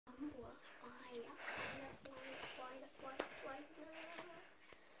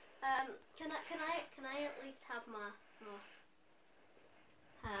Can I at least have my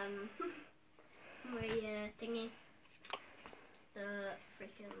my thingy, the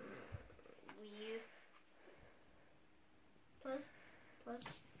freaking Wii U, plus.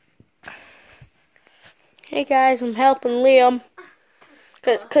 Hey guys, I'm helping Liam.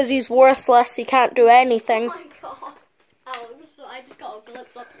 Cause he's worthless, he can't do anything. Oh my god. Alex, I just got a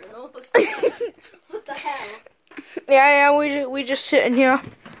glimpse up your nose. What the hell? Yeah, we just sitting here.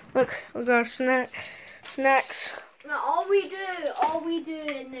 Look, we got snacks. Now all we do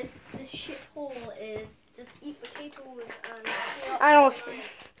in this shithole is just eat potatoes and I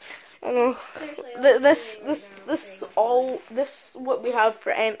know. Seriously, This what we have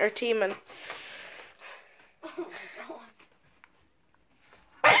for entertainment. Oh my god.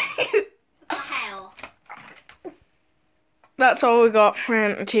 What the hell? That's all we got for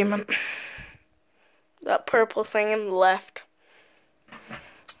entertainment. That purple thing in the left.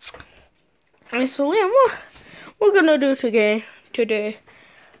 And so Liam, what we're gonna do today? I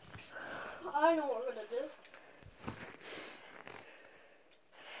know what we're gonna do.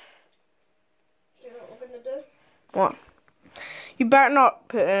 You know what we're gonna do? What? You better not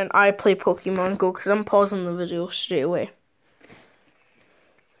put in I play Pokemon Go, because I'm pausing the video straight away.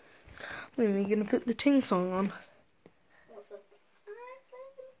 When are you gonna put the Ting song on?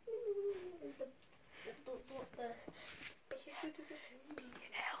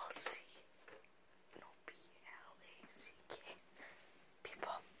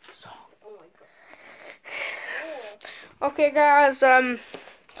 Okay guys,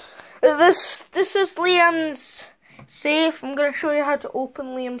 this is Liam's safe. I'm gonna show you how to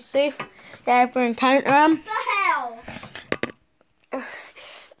open Liam's safe. Yeah, ever encounter him. What the hell?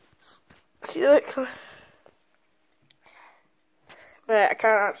 See, look. Wait, I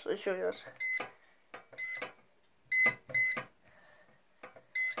can't actually show you this.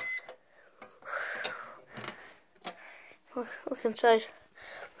 Look inside.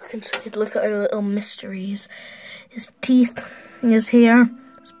 Look inside. Look at our little mysteries. His teeth, his hair,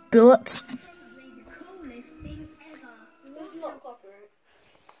 his bullets. This is not copyright.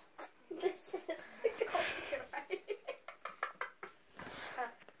 This is copyright.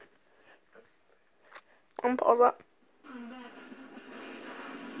 Unpause that.